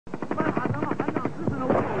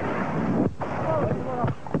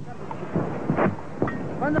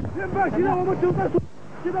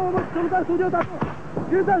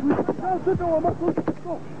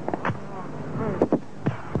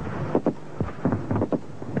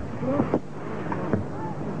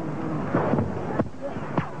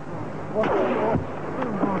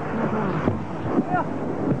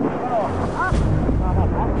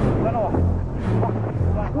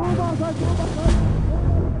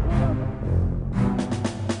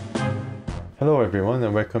Hello everyone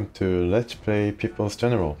and welcome to Let's Play People's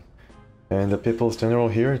General. And the People's General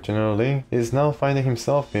here, General Ling, is now finding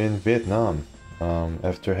himself in Vietnam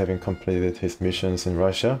after having completed his missions in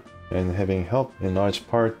Russia and having helped in large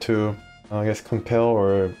part to, I guess, compel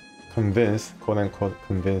or convince, quote-unquote,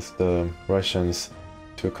 convince the Russians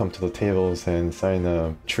to come to the tables and sign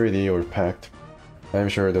a treaty or pact. I'm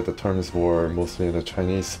sure that the terms were mostly the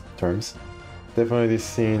Chinese terms. Definitely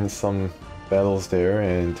seen some battles there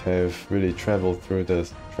and have really traveled through the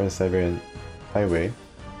Trans-Siberian Highway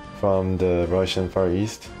from the Russian Far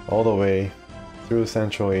East all the way through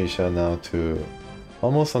Central Asia now to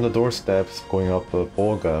almost on the doorsteps going up the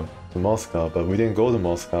Volga to Moscow, but we didn't go to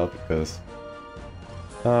Moscow because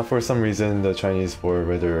for some reason the Chinese were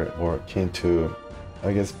rather more keen to,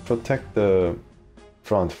 I guess, protect the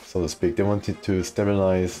front, so to speak. They wanted to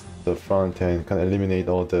stabilize the front and kind of eliminate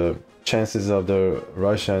all the chances of the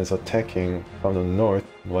Russians attacking from the north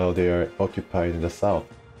while they are occupied in the south.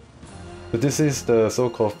 But this is the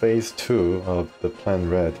so-called phase 2 of the Plan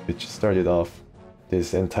Red, which started off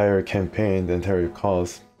this entire campaign, the entire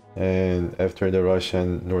cause, and after the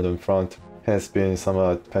Russian northern front has been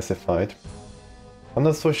somewhat pacified. I'm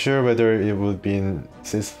not so sure whether it would be in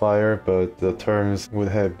ceasefire, but the terms would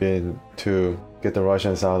have been to get the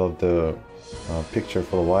Russians out of the picture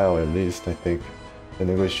for a while at least. I think the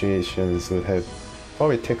negotiations would have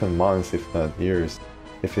probably taken months, if not years,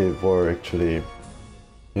 if it were actually,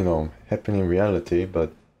 you know, happening in reality.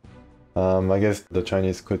 But I guess the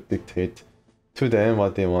Chinese could dictate to them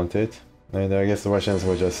what they wanted, and I guess the Russians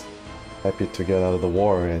were just happy to get out of the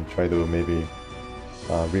war and try to maybe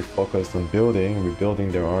refocus on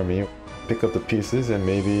rebuilding their army, pick up the pieces, and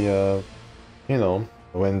maybe, you know,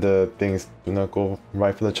 when the things do not go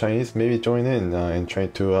right for the Chinese, maybe join in and try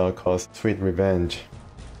to cause sweet revenge.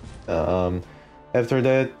 After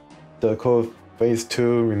that, the code phase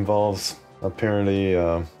 2 involves apparently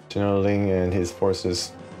General Ling and his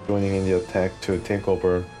forces joining in the attack to take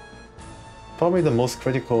over probably the most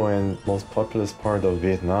critical and most populous part of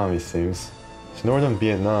Vietnam, it seems. It's northern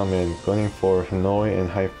Vietnam, and gunning for Hanoi and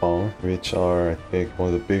Hai Phong, which are, I think,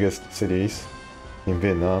 one of the biggest cities in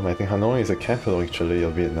Vietnam. I think Hanoi is the capital actually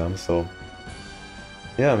of Vietnam, so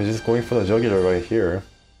yeah, I'm just going for the jugular right here.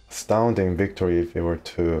 Astounding victory if it were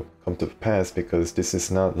to come to pass, because this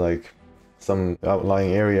is not like some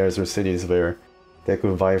outlying areas or cities where they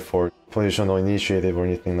could vie for positional initiative or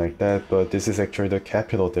anything like that, but this is actually the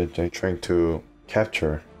capital that they're trying to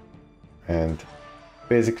capture and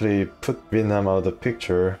basically put Vietnam out of the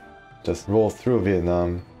picture, just roll through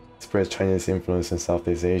Vietnam, spread Chinese influence in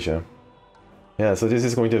Southeast Asia. Yeah, so this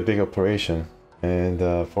is going to be a big operation,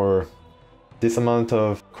 and for this amount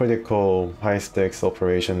of critical high-stakes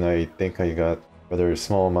operation, I think I got a rather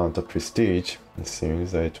small amount of prestige. It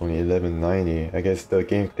seems it's only 1190. I guess the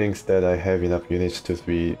game thinks that I have enough units to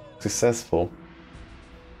be successful.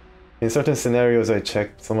 In certain scenarios I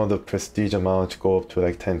checked, some of the prestige amount go up to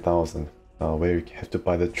like 10,000, where you have to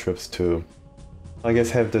buy the troops to, I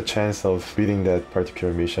guess, have the chance of beating that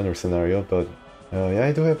particular mission or scenario. But yeah,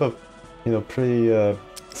 I do have a, you know, pretty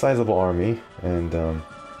sizable army, and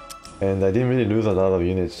I didn't really lose a lot of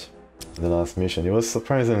units in the last mission. It was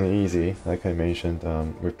surprisingly easy, like I mentioned.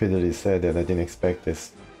 Repeatedly said that I didn't expect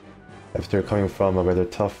this after coming from a rather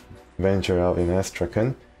tough venture out in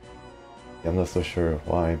Astrakhan. I'm not so sure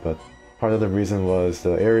why, but part of the reason was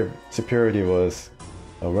the air superiority was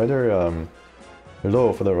rather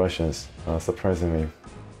low for the Russians, surprisingly.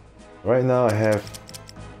 Right now I have,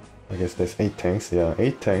 I guess there's 8 tanks, yeah,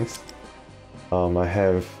 8 tanks. I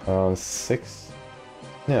have around 6,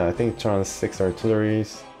 yeah, I think around 6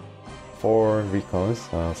 artilleries, 4 recons,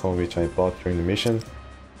 some of which I bought during the mission.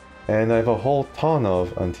 And I have a whole ton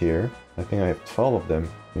of ante. I think I have 12 of them,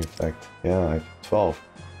 in fact. Yeah, I have 12.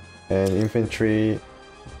 And infantry,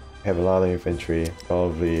 I have a lot of infantry,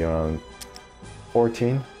 probably around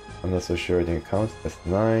 14. I'm not so sure, I didn't count. That's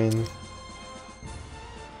 9.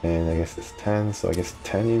 And I guess it's 10, so I guess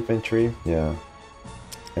 10 infantry, yeah.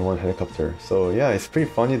 And 1 helicopter. So yeah, it's pretty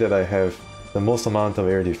funny that I have the most amount of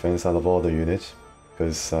air defense out of all the units,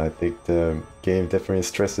 because I think the game definitely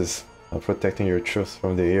stresses protecting your troops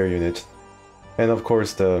from the air unit. And of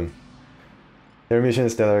course there are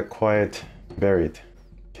missions that are quite varied.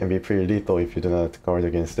 can be pretty lethal if you do not guard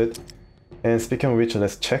against it. And speaking of which,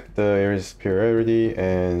 let's check the air superiority,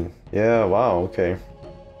 and yeah, wow, okay.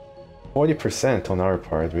 40% on our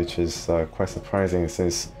part, which is quite surprising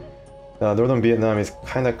since Northern Vietnam is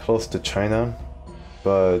kind of close to China,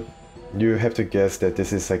 but you have to guess that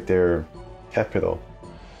this is like their capital.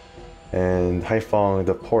 And Hai Phong,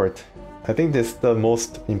 the port, I think this is the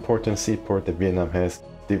most important seaport that Vietnam has,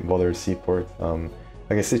 deep water seaport.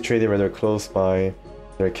 Like it's situated rather close by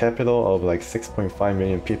their capital of like 6.5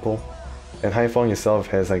 million people. And Hai Phong itself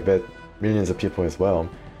has like that millions of people as well.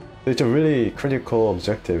 So it's a really critical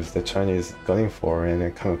objectives that China is gunning for, and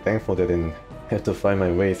I'm kind of thankful that I didn't have to find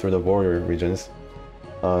my way through the border regions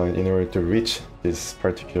in order to reach this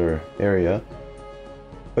particular area.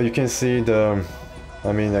 But you can see the,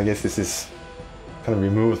 I mean, I guess this is kind of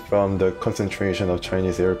removed from the concentration of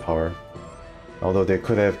Chinese air power. Although they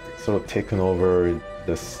could have sort of taken over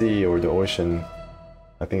the sea or the ocean,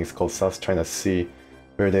 I think it's called South China Sea,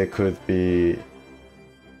 where there could be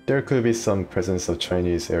some presence of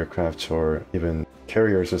Chinese aircraft or even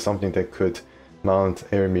carriers or something that could mount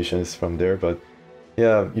air missions from there. But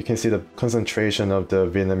yeah, you can see the concentration of the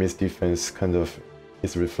Vietnamese defense kind of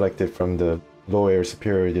is reflected from the low air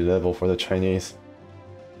superiority level for the Chinese.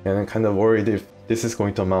 And I'm kind of worried if this is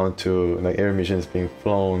going to amount to like air missions being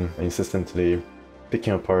flown insistently,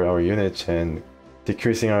 picking apart our units and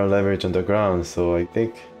decreasing our leverage on the ground. So I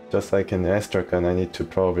think just like in Astrakhan, I need to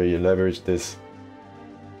probably leverage this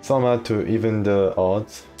somehow to even the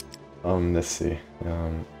odds. Let's see.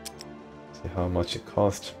 See how much it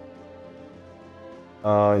costs.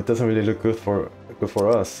 It doesn't really look good for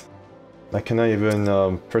us. I cannot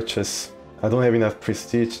even purchase. I don't have enough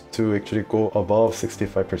prestige to actually go above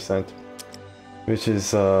 65%, which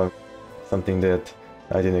is something that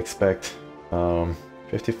I didn't expect.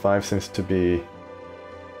 55 seems to be,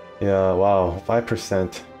 yeah, wow,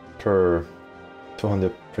 5% per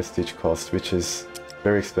 200 prestige cost, which is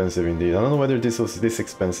very expensive indeed. I don't know whether this was this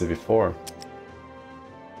expensive before.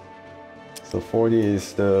 So 40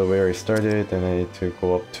 is the where I started, and I need to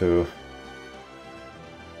go up to...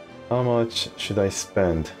 How much should I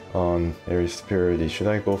spend on air superiority? Should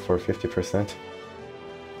I go for 50%?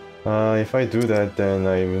 If I do that, then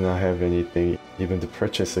I will not have anything even to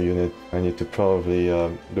purchase a unit. I need to probably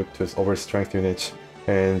look to overstrength units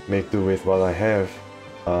and make do with what I have.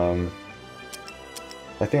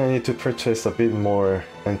 I think I need to purchase a bit more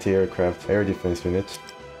anti-aircraft air defense units.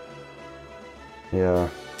 Yeah,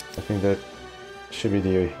 I think that should be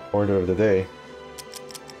the order of the day.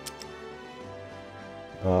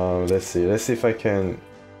 Let's see if I can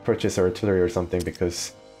purchase artillery or something,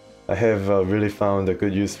 because I have really found a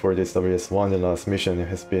good use for this WS1 in the last mission. It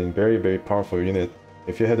has been very powerful unit.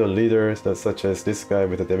 If you have a leader such as this guy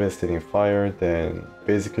with a devastating fire, then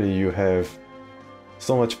basically you have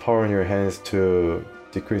so much power in your hands to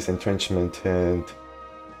decrease entrenchment and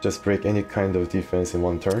just break any kind of defense in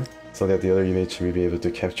one turn, so that the other units will be able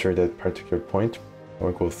to capture that particular point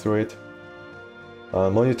or go through it.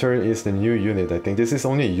 Monitor is the new unit. I think this is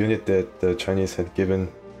only a unit that the Chinese had given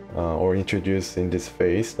or introduced in this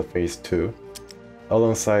phase, the phase 2,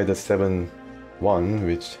 alongside the 7-1,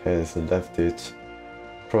 which has left its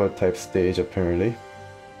prototype stage apparently.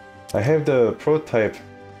 I have the prototype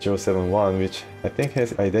 071, which I think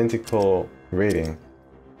has identical rating.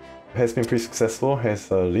 Has been pretty successful, has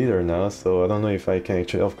a leader now, so I don't know if I can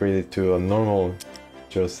actually upgrade it to a normal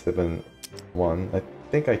 071. I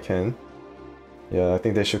think I can. Yeah, I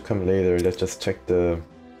think they should come later. Let's just check the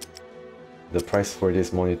price for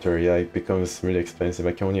this monitor. Yeah, it becomes really expensive.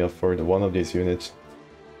 I can only afford one of these units.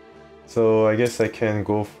 So I guess I can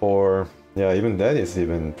go for... yeah, even that is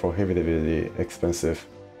even prohibitively expensive.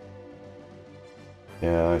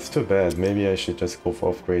 Yeah, it's too bad. Maybe I should just go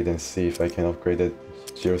for upgrade and see if I can upgrade it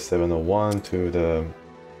 0701 to the...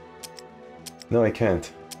 No, I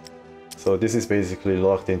can't. So this is basically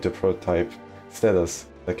locked into prototype status.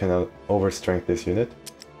 I cannot overstrength this unit.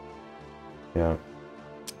 Yeah.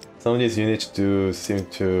 Some of these units do seem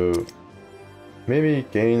to maybe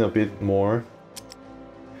gain a bit more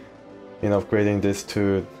in upgrading this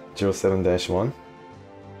to 07-1.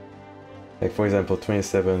 Like for example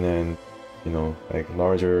 27 and, you know, like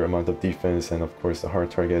larger amount of defense and of course a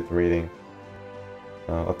hard target rating,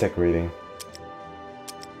 attack rating.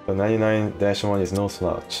 But 99-1 is no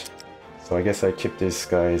slouch. So I guess I keep these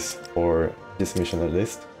guys for this mission at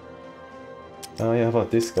least. Yeah, how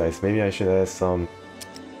about these guys? Maybe I should add some...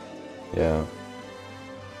 yeah,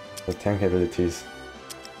 the tank abilities.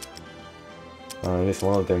 At least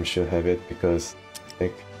one of them should have it, because I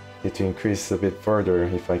think it will increase a bit further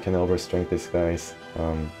if I can overstrength these guys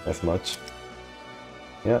as much.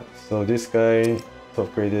 Yeah, so this guy To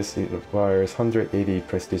upgrade this, it requires 180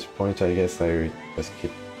 prestige points. I guess I just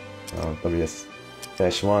keep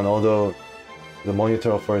WS-1, although the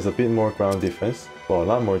monitor offers a bit more ground defense, well, a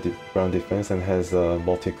lot more ground defense, and has a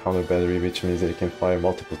multi-counter battery, which means that it can fire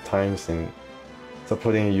multiple times in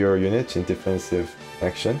supporting your unit in defensive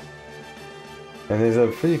action. And there's a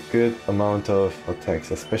pretty good amount of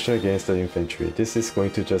attacks, especially against the infantry. This is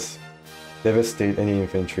going to just devastate any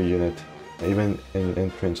infantry unit, even in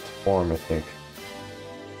entrenched form, I think.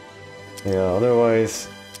 Yeah, otherwise,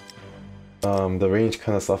 the range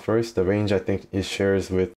kind of suffers. The range, I think, it shares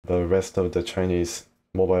with the rest of the Chinese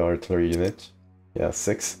mobile artillery unit. Yeah,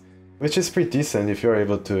 6, which is pretty decent if you're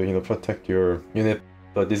able to, you know, protect your unit.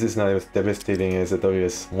 But this is not as devastating as a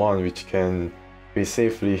WS-1, which can be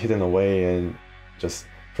safely hidden away and just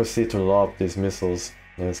proceed to lob these missiles,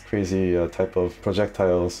 this crazy type of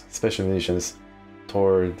projectiles, special munitions,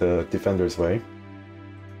 toward the defender's way.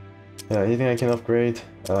 Yeah, anything I can upgrade?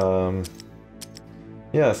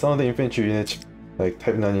 Yeah, some of the infantry units, like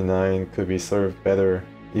Type 99, could be served better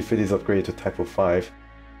if it is upgraded to Type 05.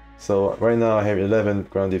 So right now I have 11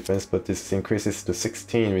 ground defense, but this increases to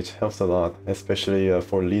 16, which helps a lot, especially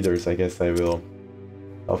for leaders. I guess I will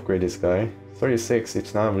upgrade this guy. 36,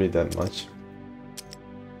 it's not really that much.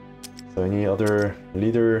 So any other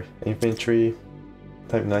leader infantry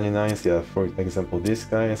Type 99s, yeah, for example this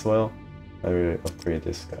guy as well. I will upgrade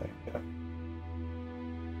this guy, yeah.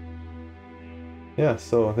 Yeah,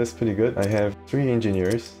 so that's pretty good. I have 3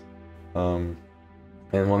 engineers, and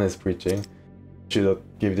 1 is breaching. Should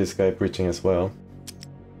give this guy breaching as well.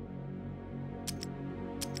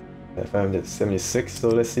 576, so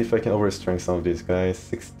let's see if I can overstrength some of these guys.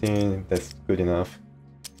 16, that's good enough.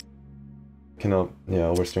 Cannot, yeah,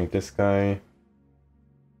 overstrength this guy.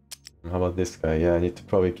 How about this guy? Yeah, I need to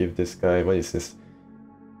probably give this guy, what is this?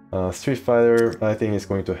 Street Fighter, I think is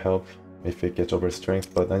going to help if it gets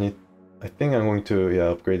overstrength, but I think I'm going to, yeah,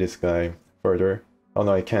 upgrade this guy further. Oh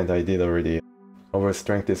no, I can't, I did already.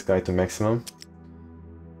 Overstrength this guy to maximum.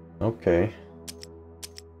 Okay.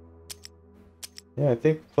 Yeah, I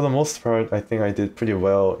think for the most part, I think I did pretty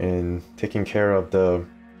well in taking care of the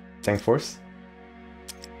tank force.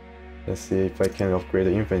 Let's see if I can upgrade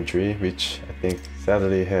the infantry, which I think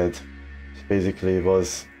sadly had basically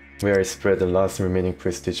was where I spread the last remaining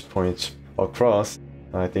prestige points across.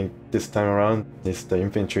 I think this time around it's the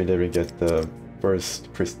infantry that will get the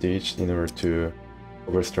first prestige in order to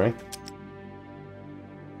overstrength.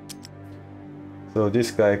 So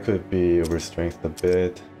this guy could be overstrength a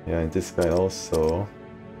bit. Yeah, and this guy also.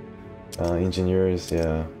 Engineers,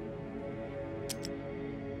 yeah.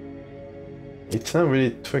 It's not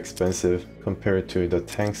really too expensive compared to the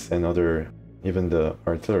tanks and other, even the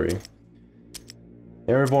artillery.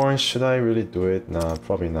 Airborne, should I really do it? Nah,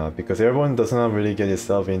 probably not, because airborne does not really get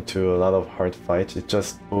itself into a lot of hard fights. It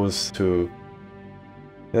just goes to,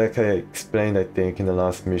 like I explained I think in the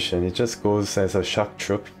last mission, it just goes as a shock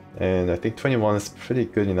troop, and I think 21 is pretty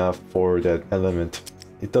good enough for that element.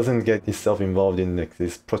 It doesn't get itself involved in like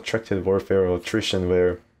this protracted warfare or attrition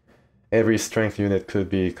where every strength unit could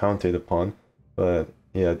be counted upon. But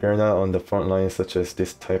yeah, they're not on the front line such as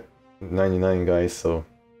this Type 99 guys, so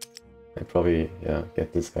I probably, yeah,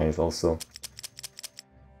 get these guys also.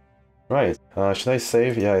 Right, should I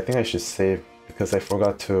save? Yeah, I think I should save because I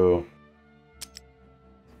forgot to...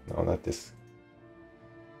 No, not this.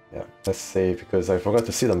 Yeah, let's save because I forgot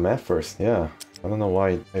to see the map first. Yeah, I don't know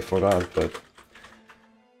why I forgot, but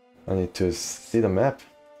I need to see the map.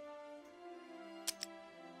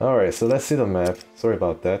 Alright, so let's see the map. Sorry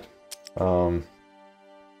about that.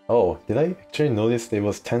 Oh, did I actually notice there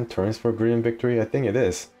was 10 turns for Brilliant Victory? I think it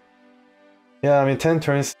is. Yeah, I mean 10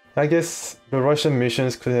 turns. I guess the Russian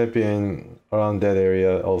missions could have been around that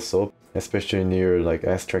area also, especially near like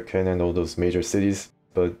Astrakhan and all those major cities.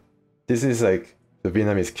 But this is like the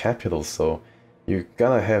Vietnamese capital, so you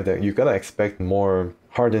gotta have that. You gotta expect more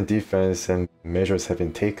hardened defense, and measures have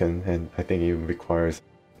been taken. And I think it requires,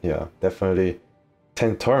 yeah, definitely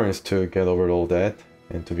 10 turns to get over all that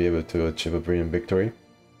and to be able to achieve a Brilliant Victory.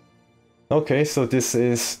 Okay, so this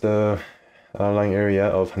is the outlying area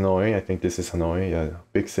of Hanoi. I think this is Hanoi, yeah,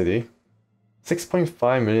 big city.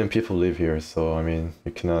 6.5 million people live here, so I mean,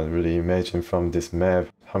 you cannot really imagine from this map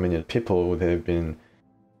how many people would have been.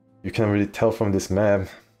 You can't really tell from this map,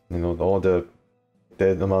 you know, all that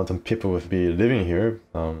amount of people would be living here.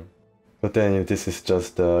 But then this is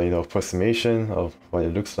just you know, approximation of what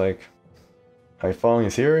it looks like. Hai Phong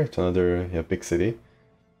is here, it's another, yeah, big city.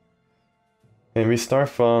 And we start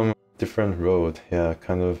from different road, yeah,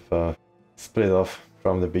 kind of split off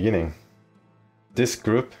from the beginning. This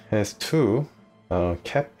group has 2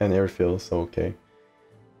 cap and airfields, okay.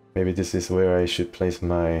 maybe this is where I should place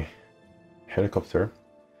my helicopter.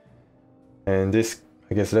 And this,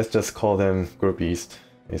 I guess let's just call them Group East,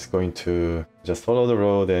 is going to just follow the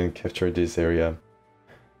road and capture this area.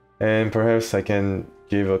 And perhaps I can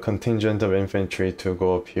give a contingent of infantry to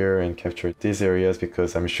go up here and capture these areas,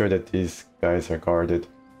 because I'm sure that these guys are guarded.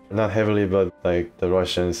 Not heavily, but like the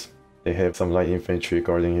Russians, they have some light infantry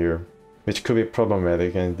guarding here, which could be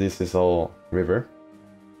problematic. And this is all river.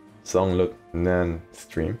 Songluk Nan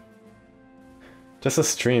stream. Just a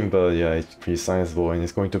stream, but yeah, it's pretty sizable, and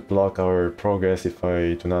it's going to block our progress if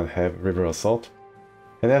I do not have river assault.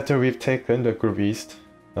 And after we've taken the Group East,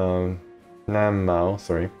 Nam Mao,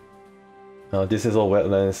 sorry. This is all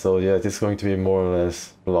wetlands, so yeah, this is going to be more or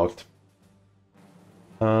less blocked.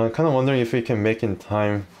 Kind of wondering if we can make in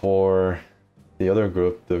time for the other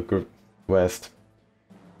group, the Group West,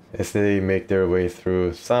 as they make their way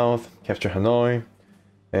through south, capture Hanoi,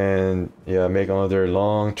 and yeah, make another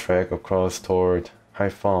long trek across toward Hai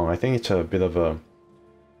Phong. I think it's a bit of a...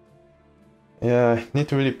 yeah, I need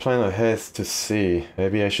to really plan ahead to see.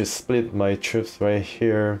 Maybe I should split my troops right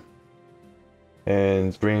here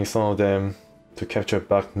and bring some of them to capture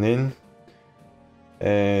Bac Ninh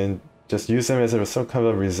and just use them as some kind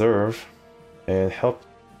of reserve and help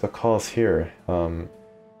the cause here,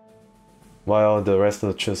 while the rest of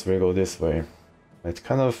the troops will go this way. It's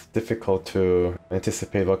kind of difficult to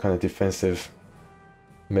anticipate what kind of defensive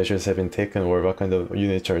measures have been taken or what kind of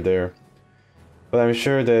units are there. But I'm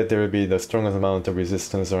sure that there will be the strongest amount of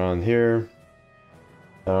resistance around here,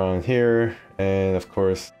 and of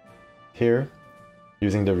course here,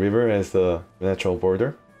 using the river as the natural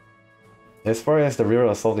border. As far as the river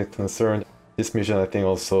assault is concerned, this mission I think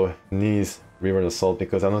also needs river assault,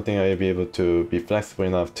 because I don't think I'll be able to be flexible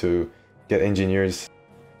enough to get engineers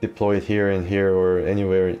deployed here and here or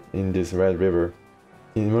anywhere in this Red River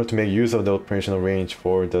in order to make use of the operational range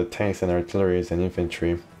for the tanks and artilleries and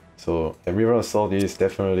infantry. So a river assault is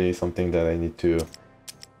definitely something that I need to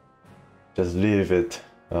just leave it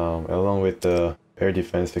along with the air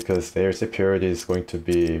defense, because the air superiority is going to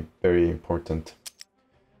be very important.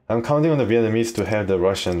 I'm counting on the Vietnamese to have the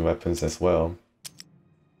Russian weapons as well.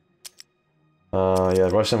 Yeah,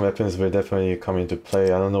 Russian weapons will definitely come into play.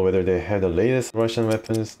 I don't know whether they have the latest Russian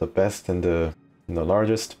weapons, the best and the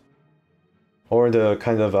largest, or the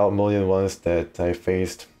kind of outmoded ones that I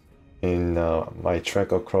faced in my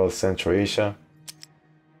trek across Central Asia.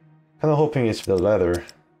 Kind of hoping it's the latter,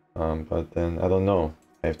 but then I don't know.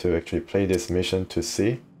 I have to actually play this mission to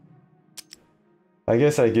see. I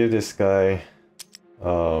guess I give this guy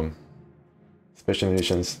special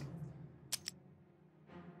munitions.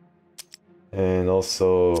 And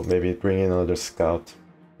also maybe bring in another scout.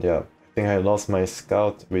 Yeah, I think I lost my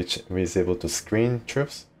scout, which is able to screen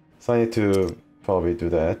troops. So I need to probably do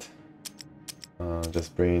that.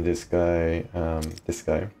 Just bring in this guy, yeah,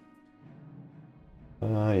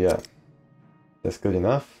 that's good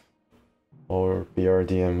enough. Or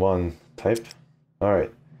BRDM1 type.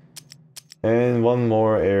 Alright. And one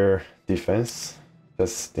more air defense,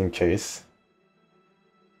 just in case.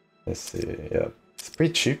 Let's see, yeah, it's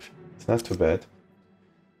pretty cheap. It's not too bad.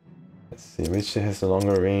 Let's see, which has the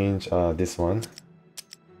longer range? This one.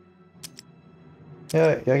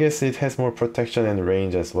 Yeah, I guess it has more protection and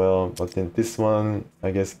range as well, but then this one,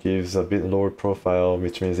 I guess, gives a bit lower profile,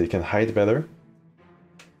 which means it can hide better.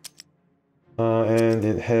 And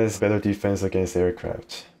it has better defense against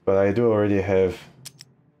aircraft. But I do already have,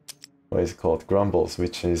 what is it called? Grumbles,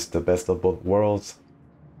 which is the best of both worlds.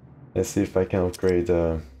 Let's see if I can upgrade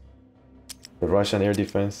the Russian air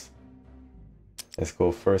defense. Let's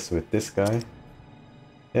go first with this guy.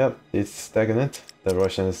 Yep, it's stagnant. The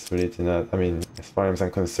Russians really did not, I mean, as far as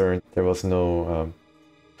I'm concerned, there was no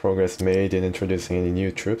progress made in introducing any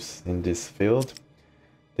new troops in this field.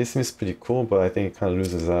 This seems pretty cool, but I think it kind of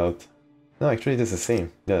loses out. No, actually it is the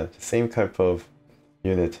same. Yeah, the same type of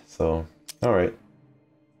unit, so alright.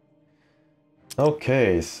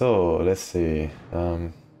 Okay, so let's see.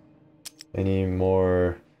 Any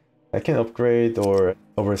more... I can upgrade or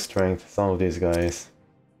overstrength some of these guys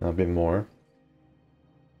a bit more.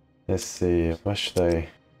 Let's see, what should I...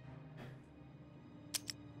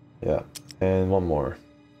 Yeah, and one more.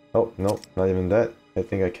 Oh, no, not even that. I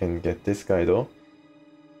think I can get this guy though.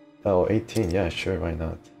 Oh, 18, yeah, sure, why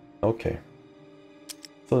not? Okay.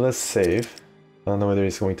 So let's save. I don't know whether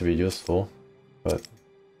it's going to be useful, but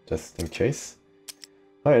just in case.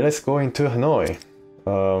 Alright, let's go into Hanoi.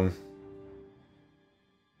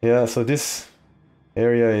 Yeah, so this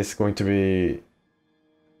area is going to be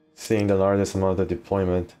seeing the largest amount of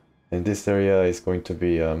deployment, and this area is going to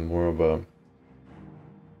be more of a,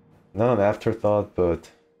 not an afterthought, but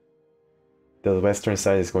the western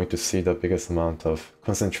side is going to see the biggest amount of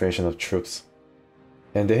concentration of troops.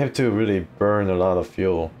 And they have to really burn a lot of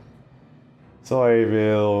fuel. So I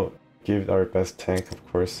will give our best tank, of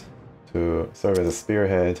course, to serve as a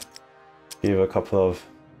spearhead. Give a couple of,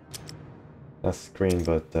 not screen,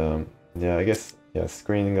 but yeah, I guess, yeah,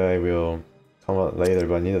 screen guy will come out later,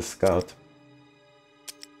 but I need a scout.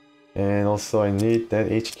 And also I need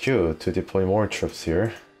that HQ to deploy more troops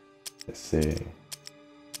here. Let's see.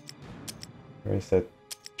 Where is that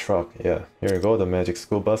truck? Yeah, here we go, the magic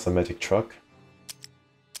school bus, a magic truck.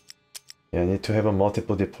 Yeah, I need to have a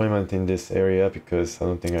multiple deployment in this area because I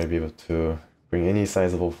don't think I'll be able to bring any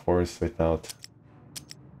sizable force without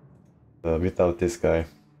this guy.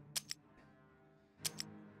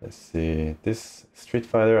 Let's see, this Street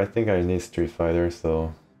Fighter, I think I need Street Fighter,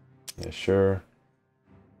 so yeah, sure.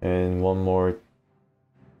 And one more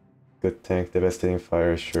good tank, Devastating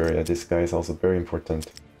Fire, sure, yeah, this guy is also very important.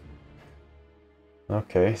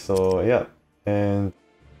 Okay, so yeah, and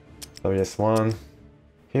WS1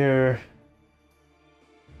 here.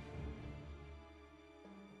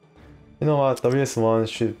 You know what, WS1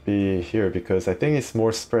 should be here because I think it's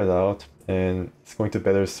more spread out and it's going to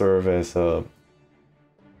better serve as a...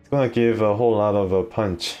 It's going to give a whole lot of a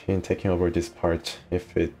punch in taking over this part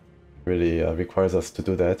if it really requires us to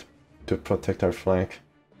do that to protect our flank.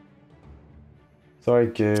 So I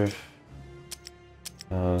give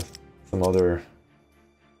some other...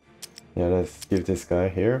 Yeah, let's give this guy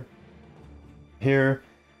here. Here,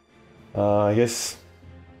 I guess...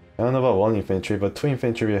 I don't know about 1 infantry, but 2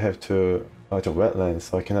 infantry will have to out of wetlands,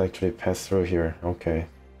 so I can actually pass through here. Okay.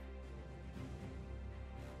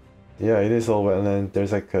 Yeah, it is all wetland.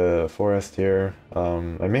 There's like a forest here.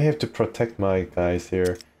 I may have to protect my guys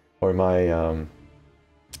here, or my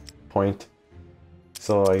point.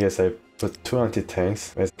 So I guess I put 2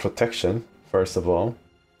 anti-tanks as protection, first of all.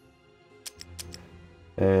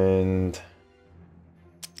 And...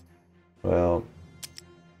 well...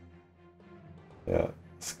 yeah.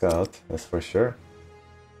 Scout, that's for sure.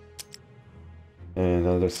 And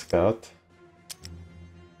another scout.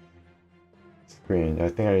 Screen, I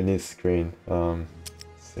think I need screen. Let's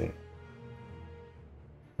see.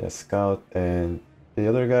 Yeah, scout, and the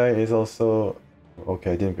other guy is also...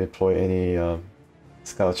 okay, I didn't deploy any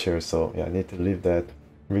scouts here, so yeah, I need to leave that.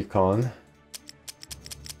 Recon.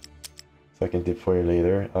 So I can deploy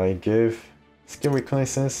later. I give... skill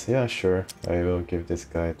reconnaissance, yeah, sure. I will give this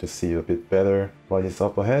guy to see a bit better what is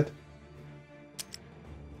up ahead.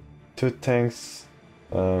 2 tanks.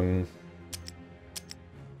 I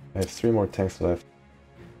have 3 more tanks left.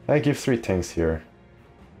 I give 3 tanks here.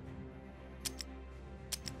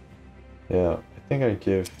 Yeah, I think I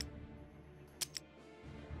give...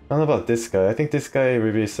 I don't know about this guy. I think this guy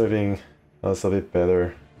will be serving us a bit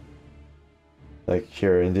better. Like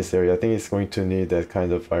here in this area, I think it's going to need that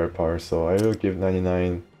kind of firepower, so I will give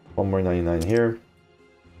 99, 1 more 99 here.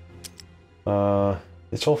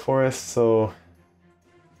 It's all forest, so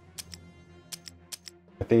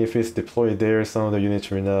I think if it's deployed there, some of the units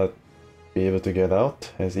will not be able to get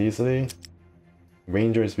out as easily.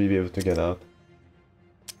 Rangers will be able to get out.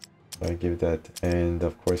 So I give that, and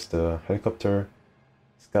of course the helicopter.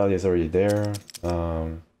 Scout is already there.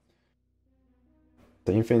 The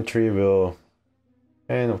infantry will...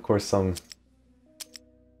 and of course some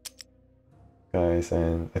guys,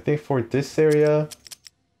 and I think for this area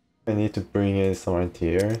I need to bring in some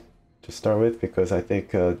anti-air to start with, because I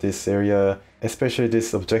think this area, especially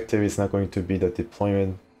this objective, is not going to be the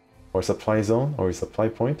deployment or supply zone or supply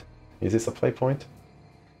point. Is it supply point?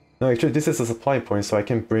 No, actually this is a supply point, so I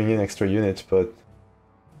can bring in extra units, but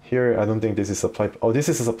here I don't think this is supply... oh, this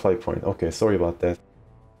is a supply point. Okay, sorry about that.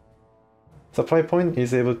 Supply point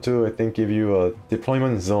is able to, I think, give you a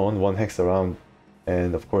deployment zone 1 hex around,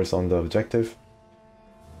 and of course on the objective.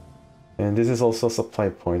 And this is also supply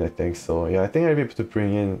point, I think, so yeah, I think I'll be able to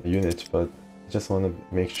bring in units, but I just want to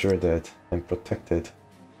make sure that I'm protected.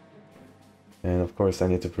 And of course I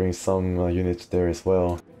need to bring some units there as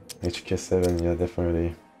well. HQ7, yeah,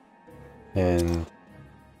 definitely. And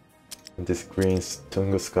this green's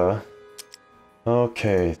Tunguska.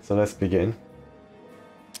 Okay, so let's begin.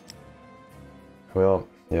 Well,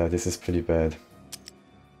 yeah, this is pretty bad.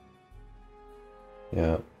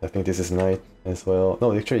 Yeah, I think this is night as well.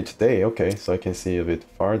 No, actually today, okay, so I can see a bit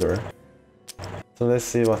farther. So let's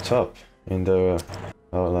see what's up in the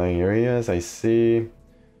outlying areas. I see...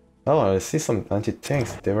 oh, I see some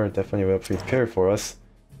anti-tanks. They were definitely well prepared for us.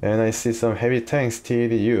 And I see some heavy tanks,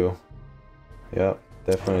 TDU. Yeah,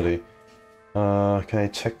 definitely. Can I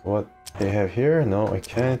check what they have here? No, I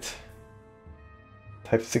can't.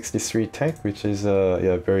 Type 63 tank, which is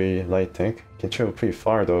yeah, very light tank. Can travel pretty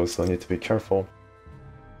far though, so I need to be careful.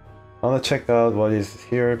 I want to check out what is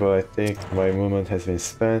here, but I think my movement has been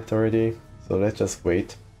spent already, so let's just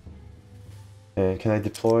wait. And can I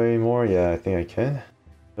deploy more? Yeah, I think I can.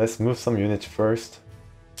 Let's move some units first.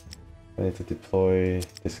 I need to deploy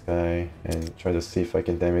this guy and try to see if I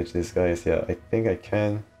can damage these guys. Yeah, I think I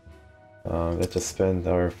can. Let's just spend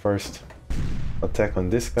our first attack on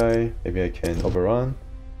this guy. Maybe I can overrun.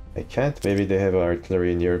 I can't. Maybe they have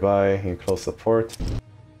artillery nearby in close support.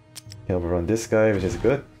 Can overrun this guy, which is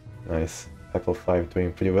good. Nice. Type 5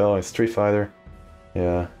 doing pretty well in Street Fighter.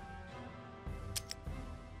 Yeah.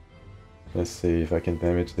 Let's see if I can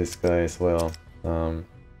damage this guy as well.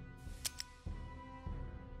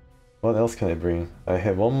 What else can I bring? I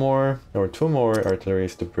have one more or two more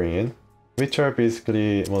artilleries to bring in, which are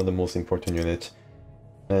basically one of the most important units.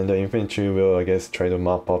 And the infantry will, I guess, try to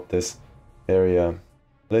mop up this area.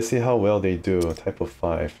 Let's see how well they do. Type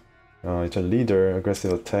 5. It's a leader,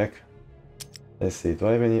 aggressive attack. Let's see, do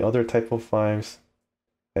I have any other type 5s?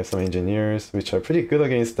 I have some engineers, which are pretty good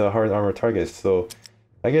against the hard armor targets. So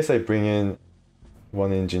I guess I bring in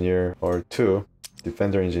one engineer or two.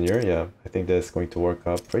 Defender engineer, yeah, I think that's going to work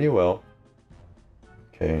out pretty well.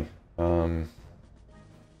 Okay, I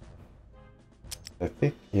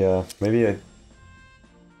think, yeah, maybe I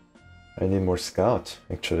need more scout,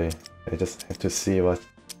 actually. I just have to see what's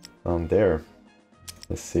there.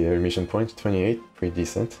 Let's see, our mission point, 28, pretty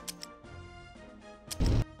decent.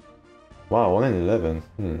 Wow, 1 in 11,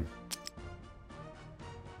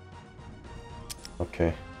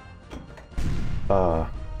 Okay.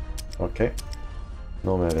 Okay.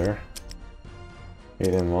 No matter. 8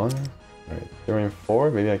 and 1. Alright, 0 and 4.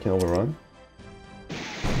 Maybe I can overrun.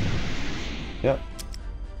 Yep.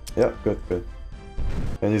 Yep, good, good.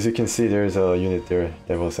 And as you can see, there's a unit there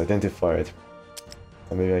that was identified.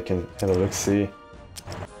 So maybe I can have a look-see.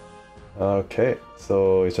 Okay,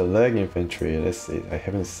 so it's a leg infantry. Let's see. I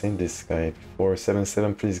haven't seen this guy before.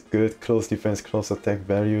 7-7, pretty good. Close defense, close attack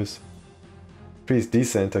values. Pretty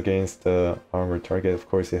decent against the armor target. Of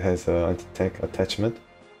course, it has an anti-tank attachment.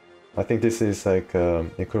 I think this is like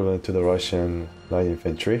equivalent to the Russian light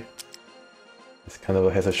infantry. This kind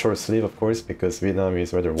of has a short sleeve, of course, because Vietnam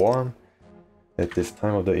is rather warm at this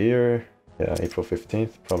time of the year. Yeah, April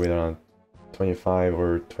 15th, probably around 25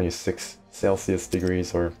 or 26 Celsius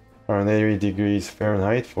degrees or around 80 degrees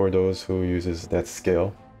Fahrenheit for those who uses that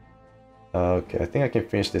scale. Okay, I think I can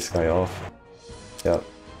finish this guy off. Yeah.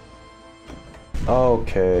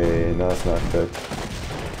 Okay, no, that's not good.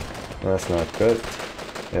 That's not good.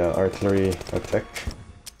 Yeah, artillery attack.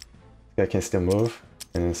 This guy can still move,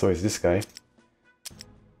 and so is this guy.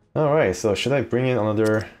 Alright, so should I bring in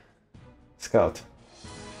another scout?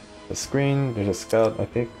 The screen, there's a scout. I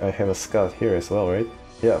think I have a scout here as well, right?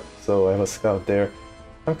 Yeah, so I have a scout there.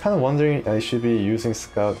 I'm kind of wondering I should be using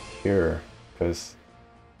scout here, because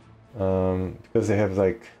they have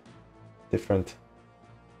like different...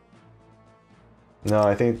 No,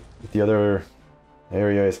 I think the other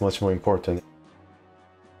area is much more important.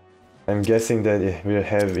 I'm guessing that it will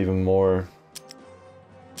have even more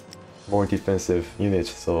defensive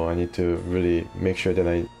units, so I need to really make sure that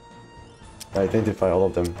I identify all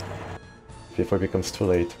of them before it becomes too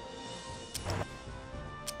late.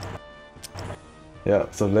 Yeah,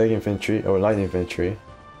 so leg infantry or light infantry.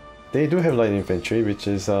 They do have light infantry, which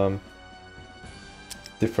is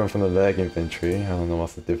different from the leg infantry. I don't know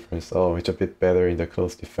what's the difference. Oh, it's a bit better in the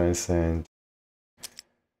close defense, and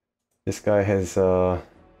this guy has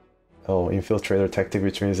infiltrator tactic,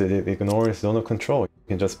 which means that it ignores zone of control. You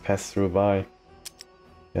can just pass through by.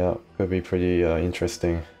 Yeah, could be pretty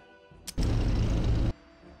interesting.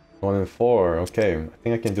 1 and 4. Okay, I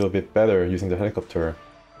think I can do a bit better using the helicopter.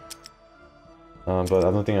 But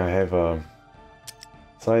I don't think I have a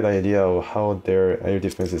slight idea of how their air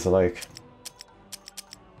defense is like.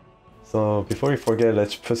 So before we forget,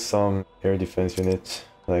 let's put some air defense units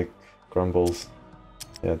like Grumbles.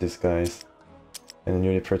 Yeah, these guys. And the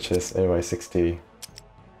newly purchased LY60.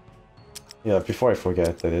 Yeah, before I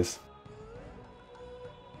forget, that is.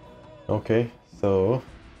 Okay, so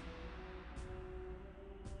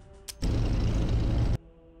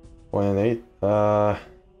 1 and 8.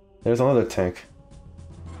 There's another tank.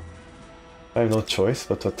 I have no choice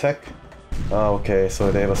but to attack. Okay,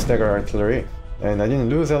 so they have a stagger artillery. And I didn't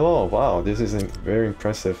lose at all. Wow, this is a very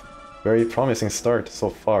impressive, very promising start so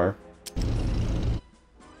far.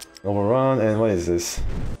 Overrun, and what is this?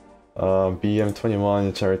 BM-21,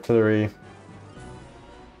 it's artillery.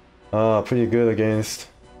 Pretty good against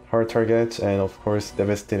hard targets, and of course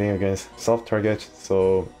devastating against soft targets.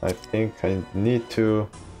 So I think I need to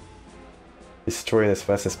destroy it as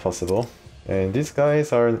fast as possible. And these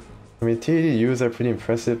guys are, I mean, TDUs are pretty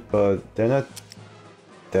impressive, but they're not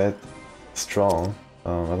that strong. I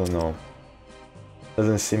don't know.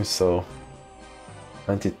 Doesn't seem so.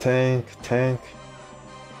 Anti-tank, tank.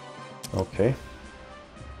 Okay.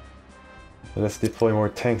 Let's deploy more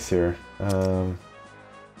tanks here.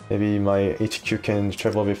 Maybe my HQ can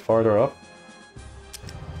travel a bit farther up.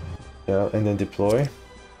 Yeah, and then deploy.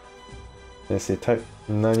 Let's see, type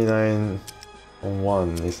 99 on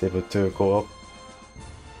 1 is able to go up.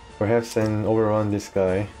 Perhaps and overrun this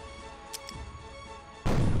guy.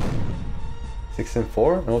 6 and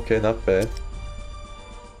 4? Okay, not bad.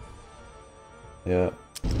 Yeah.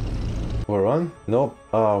 Overrun? Nope.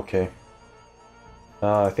 Ah, okay.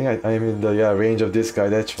 I think I'm in the range of this guy,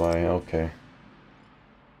 that's why. Okay.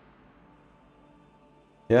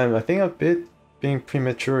 Yeah, I think I'm a bit being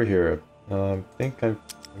premature here. I think I'm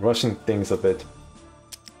rushing things a bit.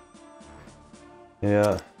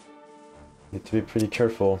 Yeah. Need to be pretty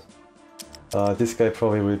careful. This guy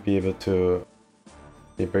probably will be able to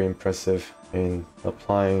be very impressive in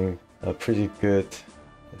applying a pretty good...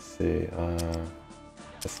 Let's see,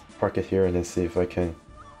 let's park it here and then see if I can...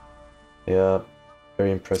 Yeah,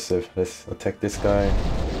 very impressive. Let's attack this guy.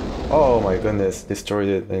 Oh my goodness, destroyed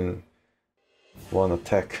it in one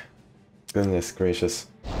attack. Goodness gracious.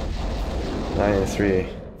 9 and 3.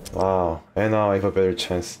 Wow, and now I have a better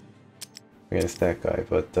chance against that guy,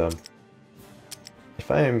 but if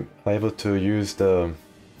I am able to use the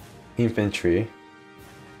infantry,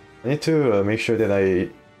 I need to make sure that I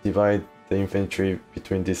divide the infantry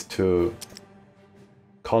between these two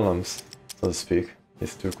columns, so to speak,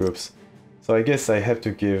 these two groups. So I guess I have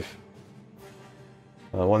to give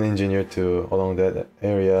one engineer to along that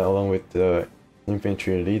area along with the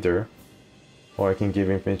infantry leader, or I can give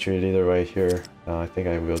infantry leader right here. I think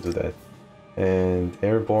I will do that. And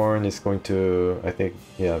airborne is going to, I think,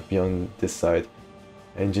 yeah, be on this side.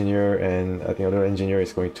 Engineer and I think other engineer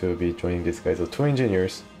is going to be joining this guy. So 2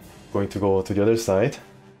 engineers going to go to the other side.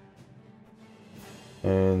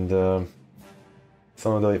 And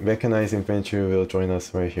some of the mechanized infantry will join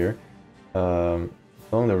us right here.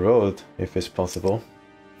 Along the road, if it's possible.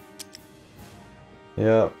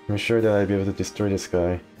 Yeah, I'm sure that I'll be able to destroy this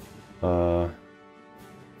guy.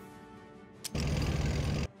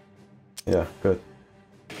 Yeah, good.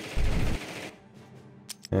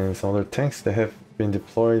 And some other tanks that have been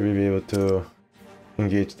deployed will be able to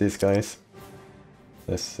engage these guys.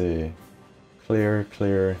 Let's see. Clear,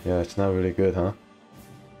 clear. Yeah, it's not really good, huh?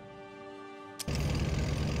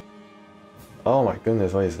 Oh my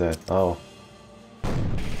goodness, what is that? Oh.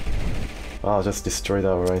 Wow, just destroyed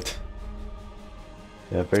outright.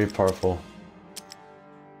 Yeah, very powerful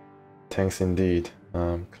tanks indeed.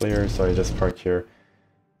 Clear, so I just park here.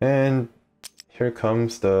 And here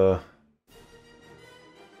comes the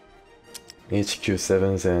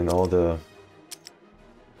HQ7s and all the...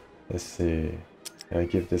 Let's see... I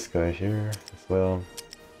give this guy here as well.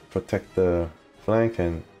 Protect the flank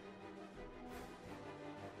and...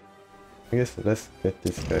 I guess let's get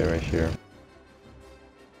this guy right here.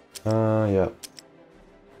 Yeah.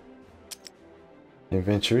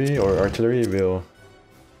 Infantry or artillery will...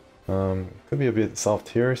 could be a bit soft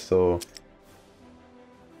here, so...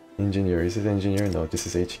 Engineer, is it engineer? No, this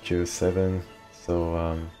is HQ7,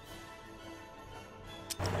 so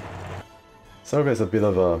serve as a bit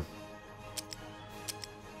of a...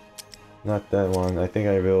 Not that one, I think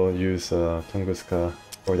I will use Tunguska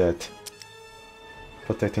for that.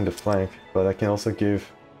 Protecting the flank, but I can also give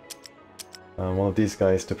one of these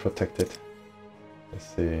guys to protect it. Let's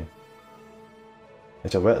see.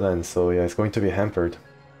 It's a wetland, so yeah, it's going to be hampered.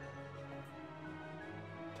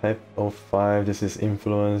 Type 05, this is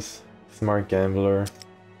influence, smart gambler.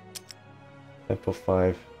 Type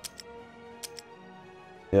 05.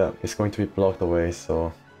 Yeah, it's going to be blocked away,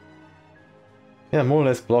 so... Yeah, more or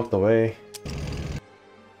less blocked away.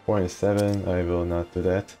 4 and 7, I will not do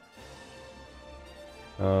that.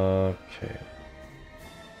 Okay.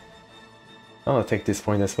 I'm gonna take this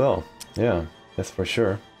point as well. Yeah, that's for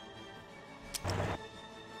sure. This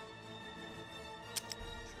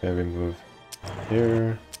guy we move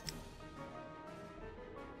here.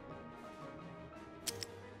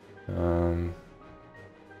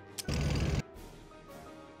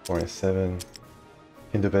 4 and 7.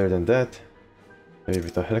 Can do better than that. Maybe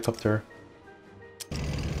with a helicopter.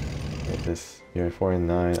 Get this here, 4 and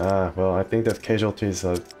 9. Ah, well, I think that casualty is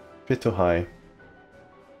a bit too high.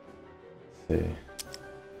 Let's see.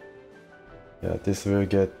 Yeah, this will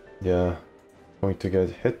get, yeah, going to get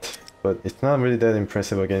hit, but it's not really that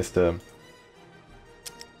impressive against the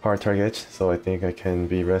hard target, so I think I can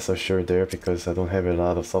be rest assured there because I don't have a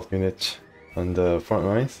lot of soft units on the front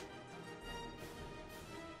lines.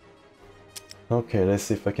 Okay, let's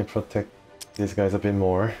see if I can protect these guys a bit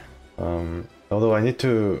more. Although I need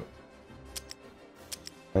to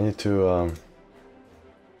see.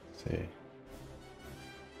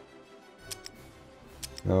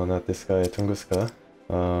 No, not this guy, Tunguska.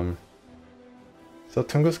 So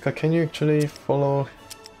Tunguska, can you actually follow?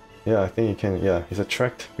 Yeah, I think you can. Yeah, he's a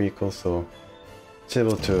tracked vehicle, so it's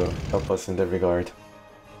able to help us in that regard.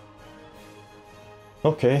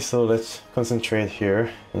 Okay, so let's concentrate here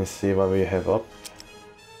and see what we have up.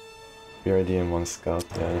 BRD and 1 scout.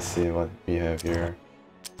 Yeah, let's see what we have here.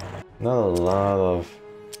 Not a lot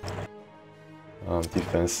of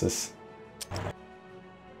defenses.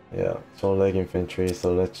 Yeah, so leg infantry.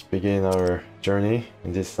 So let's begin our journey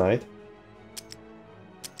in this side.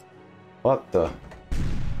 What the?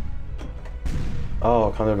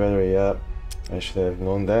 Oh, counter battery. Yeah, I should have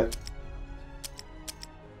known that.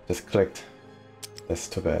 Just clicked. That's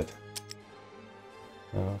too bad.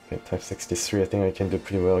 Okay, type 63. I think I can do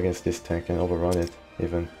pretty well against this tank and overrun it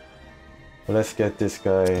even. But let's get this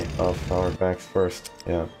guy off our backs first.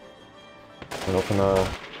 Yeah, and open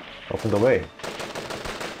the way.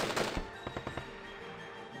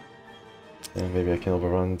 And maybe I can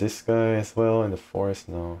overrun this guy as well in the forest.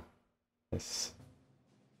 No, this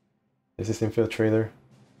is infiltrator.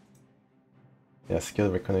 Yeah,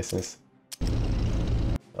 skilled reconnaissance.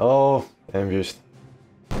 Oh, ambushed.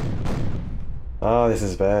 Ah, this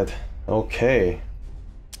is bad. Okay.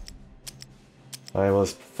 I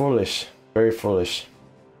was foolish. Very foolish.